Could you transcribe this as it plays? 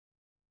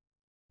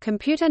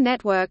Computer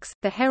Networks,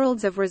 The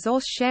Heralds of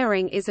Resource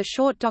Sharing is a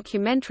short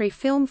documentary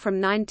film from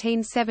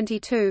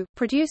 1972,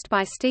 produced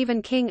by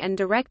Stephen King and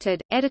directed,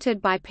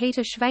 edited by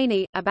Peter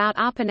Schweini, about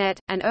ARPANET,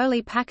 an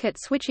early packet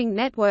switching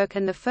network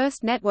and the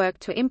first network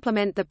to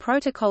implement the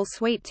protocol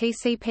suite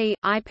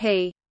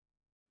TCP/IP.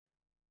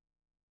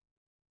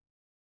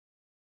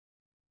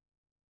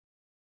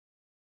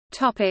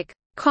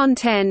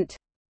 Content.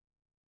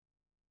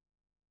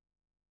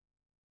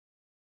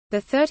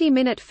 The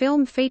 30-minute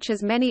film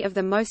features many of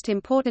the most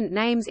important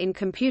names in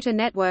computer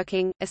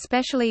networking,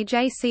 especially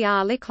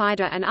J.C.R.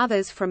 Licklider and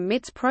others from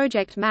MIT's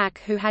Project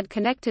Mac who had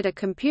connected a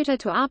computer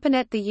to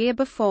ARPANET the year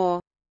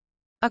before.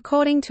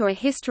 According to a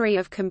history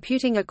of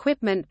computing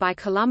equipment by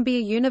Columbia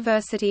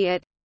University,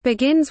 it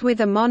begins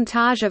with a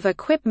montage of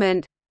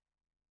equipment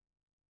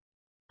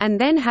and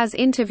then has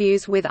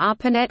interviews with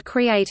ARPANET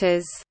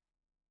creators.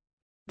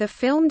 The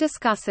film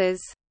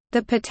discusses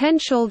the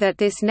potential that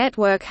this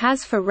network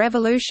has for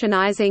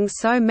revolutionizing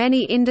so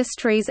many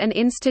industries and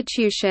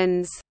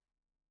institutions.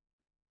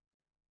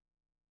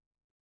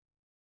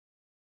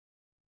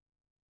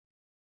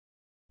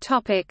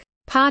 Topic: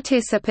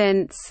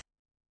 Participants.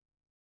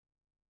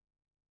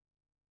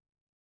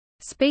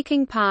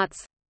 Speaking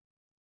parts: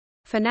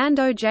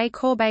 Fernando J.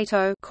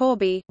 Corbato,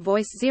 Corby,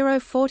 voice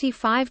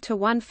 045 to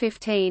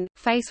 115,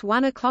 face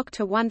 1 o'clock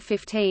to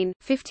 115,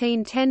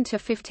 1510 to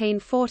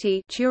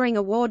 1540, Turing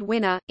Award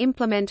winner,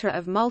 implementer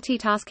of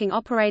multitasking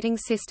operating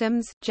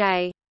systems,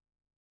 J.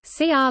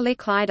 C.R.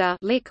 Licklider,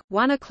 Lick,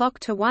 1 o'clock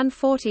to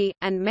 140,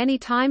 and many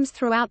times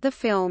throughout the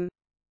film.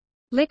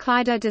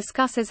 Licklider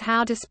discusses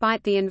how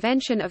despite the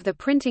invention of the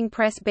printing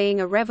press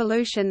being a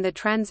revolution, the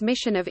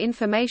transmission of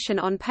information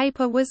on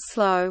paper was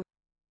slow.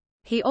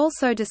 He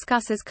also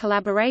discusses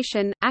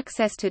collaboration,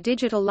 access to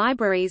digital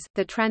libraries,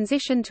 the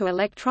transition to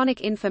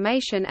electronic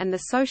information and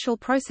the social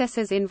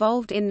processes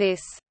involved in this.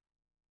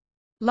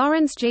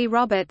 Lawrence G.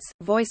 Roberts,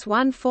 voice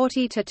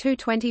 140 to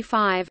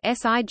 225,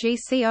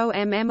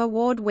 SIGCOMM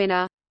Award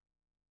winner.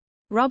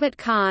 Robert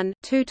Kahn,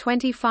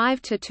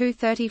 225 to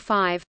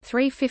 235,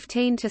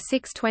 315 to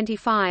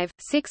 625,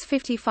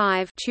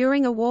 655,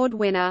 Turing Award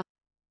winner.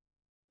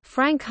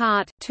 Frank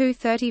Hart,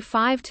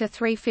 235 to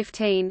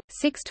 315,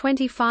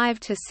 625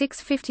 to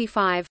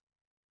 655.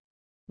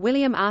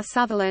 William R.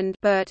 Sutherland,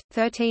 Burt,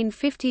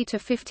 1350 to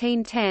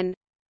 1510.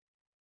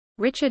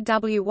 Richard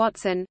W.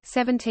 Watson,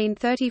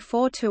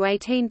 1734 to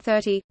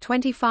 1830,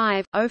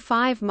 25,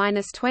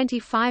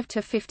 05–25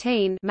 to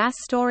 15, mass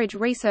storage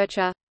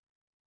researcher.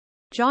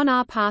 John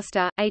R.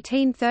 Pastor,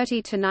 1830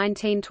 to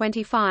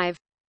 1925.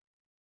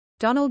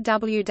 Donald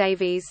W.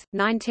 Davies,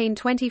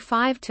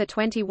 1925 to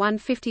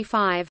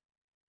 2155.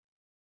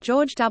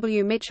 George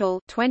W.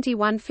 Mitchell,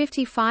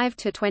 2155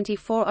 to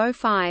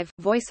 2405,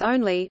 voice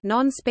only,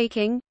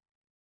 non-speaking.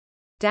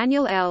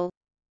 Daniel L.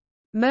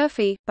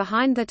 Murphy,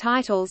 behind the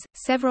titles,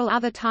 several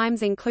other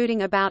times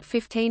including about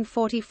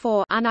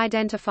 1544,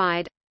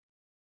 unidentified.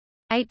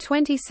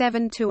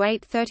 827 to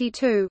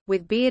 832,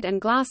 with beard and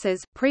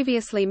glasses,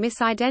 previously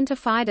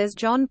misidentified as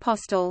John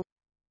Postel.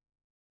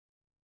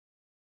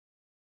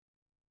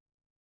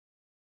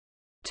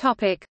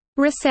 Topic: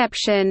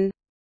 Reception.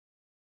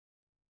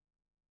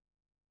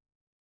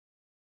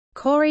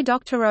 Cory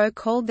Doctorow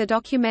called the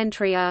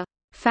documentary a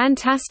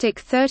fantastic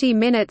 30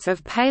 minutes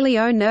of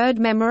paleo-nerd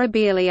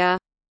memorabilia.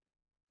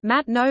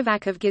 Matt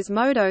Novak of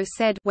Gizmodo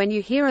said, "When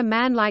you hear a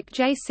man like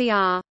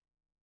J.C.R.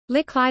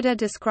 Licklider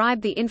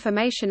describe the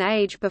information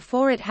age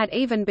before it had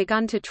even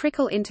begun to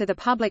trickle into the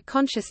public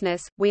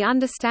consciousness, we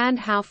understand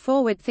how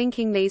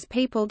forward-thinking these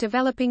people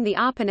developing the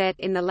ARPANET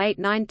in the late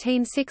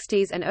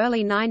 1960s and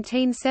early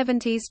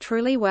 1970s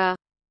truly were."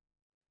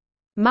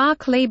 Mark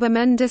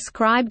Lieberman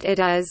described it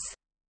as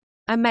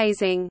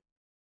amazing.